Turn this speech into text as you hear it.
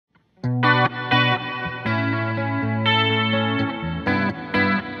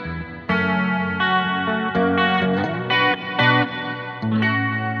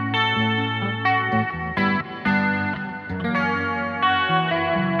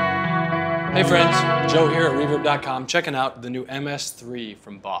Hey friends, Joe here at Reverb.com, checking out the new MS-3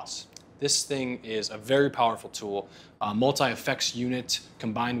 from Boss. This thing is a very powerful tool, a multi-effects unit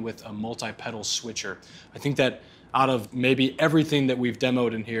combined with a multi-pedal switcher. I think that out of maybe everything that we've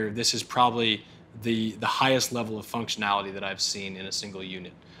demoed in here, this is probably the highest level of functionality that I've seen in a single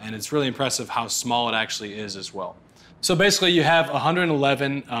unit. And it's really impressive how small it actually is as well. So basically you have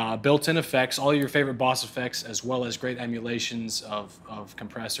 111 built-in effects, all your favorite Boss effects, as well as great emulations of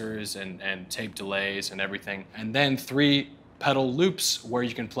compressors and tape delays and everything. And then 3 pedal loops where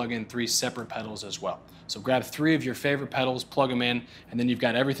you can plug in 3 separate pedals as well. So grab 3 of your favorite pedals, plug them in, and then you've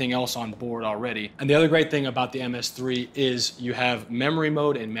got everything else on board already. And the other great thing about the MS-3 is you have memory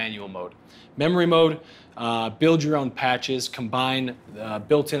mode and manual mode. Memory mode, build your own patches, combine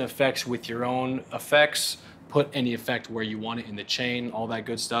built-in effects with your own effects, put any effect where you want it in the chain, all that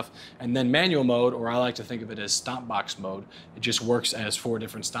good stuff. And then manual mode, or I like to think of it as stomp box mode, it just works as 4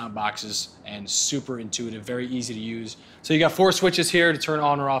 different stomp boxes and super intuitive, very easy to use. So you got 4 switches here to turn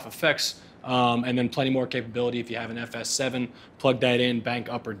on or off effects, and then plenty more capability if you have an FS7, plug that in, bank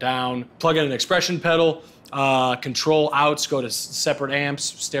up or down, plug in an expression pedal, control outs, go to separate amps,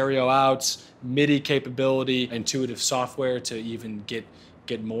 stereo outs, MIDI capability, intuitive software to even get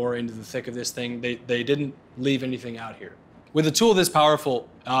more into the thick of this thing. They didn't leave anything out here. With a tool this powerful,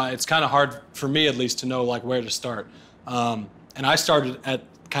 it's kind of hard, for me at least, to know like where to start. And I started at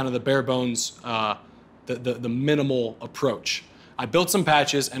kind of the bare bones, the minimal approach. I built some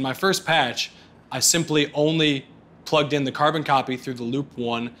patches, and my first patch, I simply only plugged in the carbon copy through the loop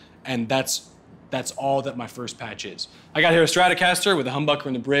 1, and that's all that my first patch is. I got here a Stratocaster with a humbucker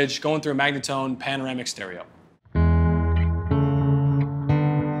in the bridge, going through a Magnetone panoramic stereo.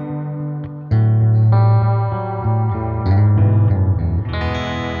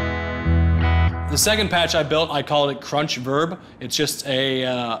 The second patch I built, I called it Crunch Verb. It's just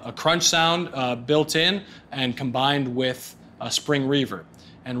a crunch sound built in and combined with a spring reverb.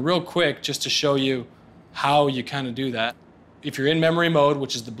 And real quick, just to show you how you kind of do that. If you're in memory mode,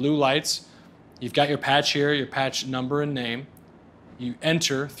 which is the blue lights, you've got your patch here, your patch number and name. You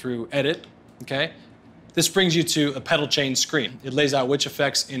enter through Edit, okay? This brings you to a pedal chain screen. It lays out which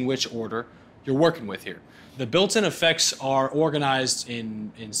effects in which order you're working with here. The built-in effects are organized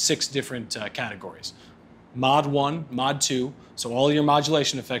in 6 different categories. Mod 1, Mod 2, so all your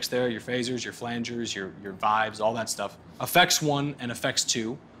modulation effects there, your phasers, your flangers, your vibes, all that stuff. Effects 1 and Effects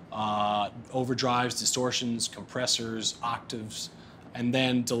 2, overdrives, distortions, compressors, octaves, and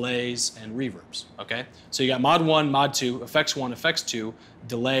then delays and reverbs, okay? So you got Mod 1, Mod 2, Effects 1, Effects 2,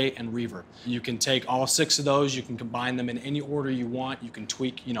 delay, and reverb. You can take all 6 of those, you can combine them in any order you want, you can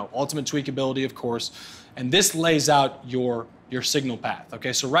tweak, ultimate tweakability, of course, and this lays out your signal path,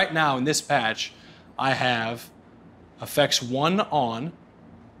 okay? So right now in this patch, I have Effects 1 on,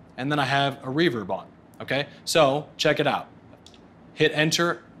 and then I have a reverb on, okay? So check it out. Hit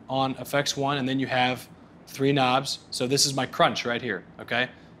Enter on Effects 1, and then you have 3 knobs. So this is my crunch right here, okay?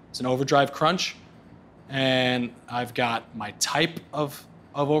 It's an overdrive crunch, and I've got my type of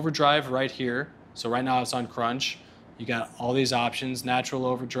overdrive right here. So right now it's on crunch. You got all these options: natural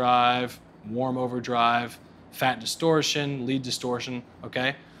overdrive, warm overdrive, fat distortion, lead distortion, okay?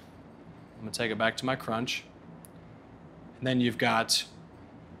 I'm gonna take it back to my crunch. And then you've got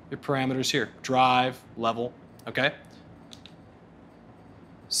your parameters here: drive, level, okay?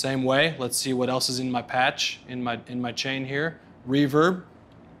 Same way, let's see what else is in my patch, in my chain here. Reverb,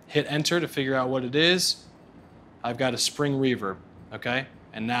 hit Enter to figure out what it is. I've got a spring reverb, okay?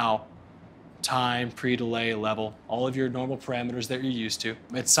 And now, time, pre-delay, level, all of your normal parameters that you're used to.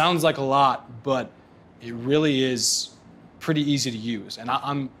 It sounds like a lot, but it really is pretty easy to use. And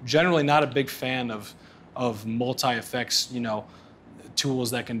I'm generally not a big fan of multi-effects,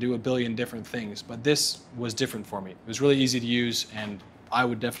 tools that can do a billion different things, but this was different for me. It was really easy to use, and I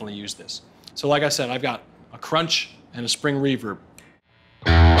would definitely use this. So like I said, I've got a crunch and a spring reverb.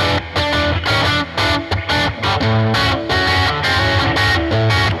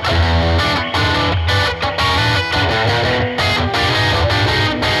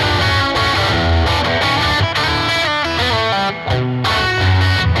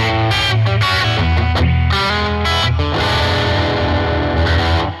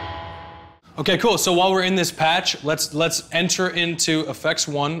 Okay, cool. So while we're in this patch, let's enter into Effects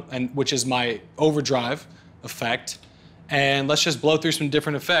 1, which is my overdrive effect, and let's just blow through some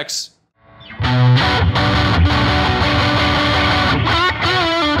different effects.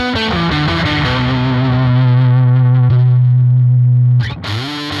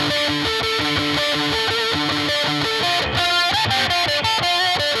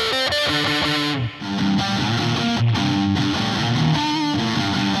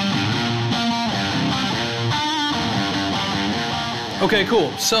 Okay,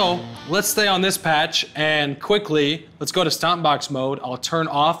 cool. So let's stay on this patch and quickly, let's go to stomp box mode. I'll turn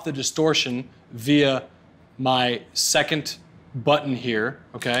off the distortion via my second button here,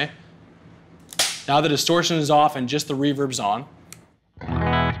 okay? Now the distortion is off and just the reverb's on.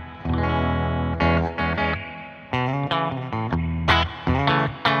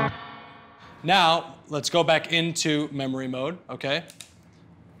 Now, let's go back into memory mode, okay?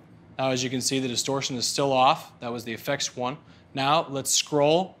 Now, as you can see, the distortion is still off. That was the effects one. Now, let's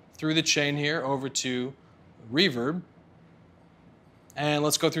scroll through the chain here over to reverb, and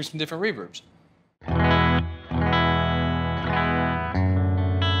let's go through some different reverbs.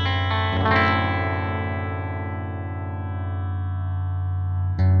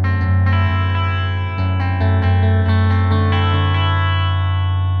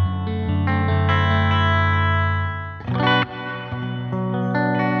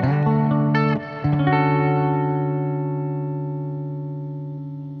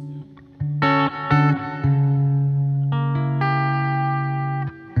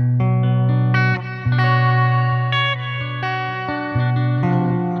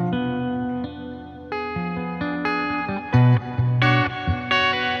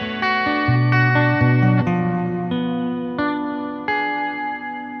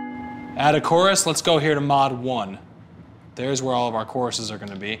 Add a chorus, let's go here to mod 1. There's where all of our choruses are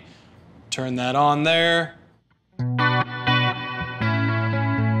going to be. Turn that on there.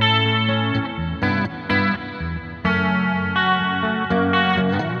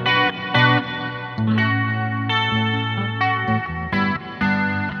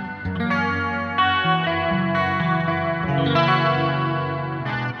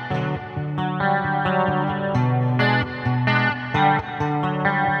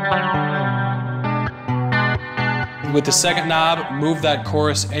 With the second knob, move that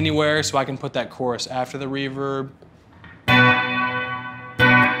chorus anywhere so I can put that chorus after the reverb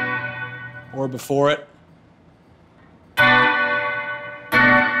or before it.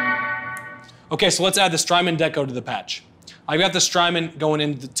 Okay, so let's add the Strymon deco to the patch. I've got the Strymon going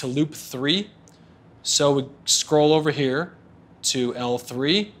into loop 3. So we scroll over here to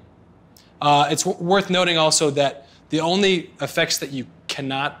L3. It's worth noting also that the only effects that you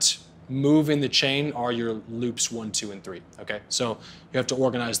cannot move in the chain are your loops 1, 2, and 3, okay? So you have to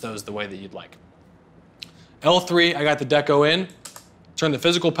organize those the way that you'd like. L3, I got the deco in, turn the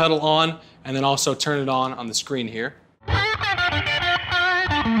physical pedal on, and then also turn it on the screen here.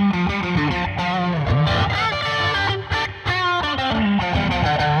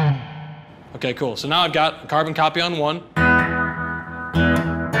 Okay, cool. So now I've got a carbon copy on 1.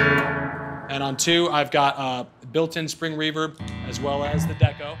 And on 2, I've got a built-in spring reverb as well as the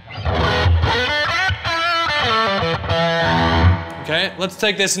deco. Okay, let's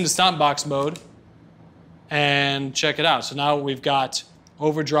take this into stomp box mode and check it out. So now we've got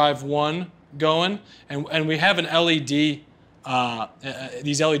overdrive 1 going, and we have an LED,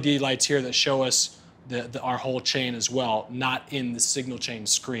 these LED lights here that show us our whole chain as well, not in the signal chain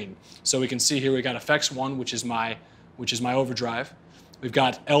screen. So we can see here we got effects 1, which is my overdrive. We've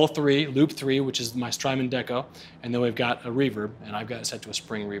got L3, loop 3, which is my Strymon deco, and then we've got a reverb, and I've got it set to a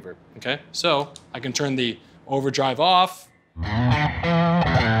spring reverb, okay? So I can turn the overdrive off,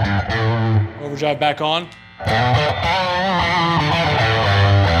 overdrive back on.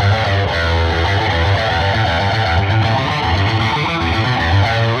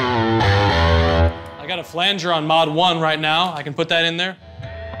 I got a flanger on mod 1 right now. I can put that in there.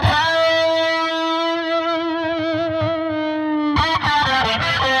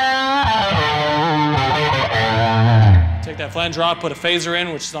 Take that flanger off, put a phaser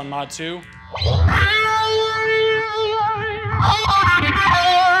in, which is on mod 2.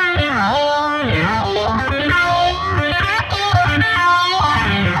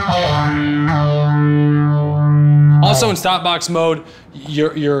 Also in stomp box mode,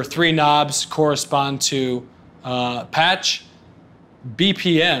 your 3 knobs correspond to patch,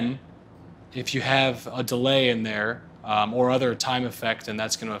 BPM, if you have a delay in there, or other time effect, and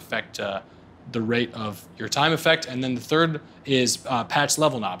that's going to affect the rate of your time effect. And then the third is patch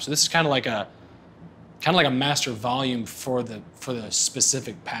level knob. So this is kind of like a master volume for the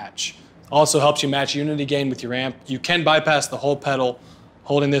specific patch. Also helps you match unity gain with your amp. You can bypass the whole pedal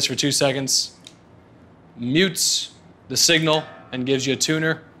holding this for 2 seconds. Mutes the signal and gives you a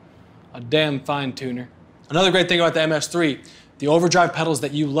tuner, a damn fine tuner. Another great thing about the MS-3, the overdrive pedals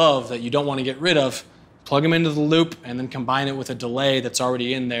that you love, that you don't want to get rid of, plug them into the loop and then combine it with a delay that's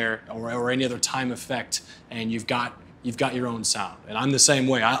already in there, or any other time effect, and you've got your own sound. And I'm the same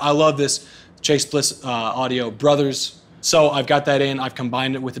way. I love this Chase Bliss Audio Brothers. So I've got that in, I've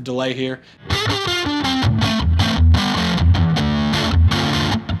combined it with a delay here.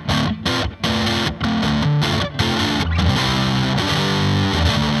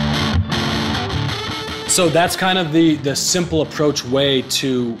 So that's kind of the simple approach way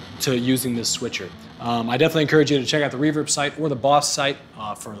to using this switcher. I definitely encourage you to check out the Reverb site or the Boss site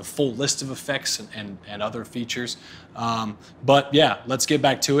for the full list of effects and other features. But yeah, let's get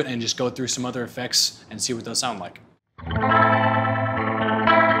back to it and just go through some other effects and see what those sound like.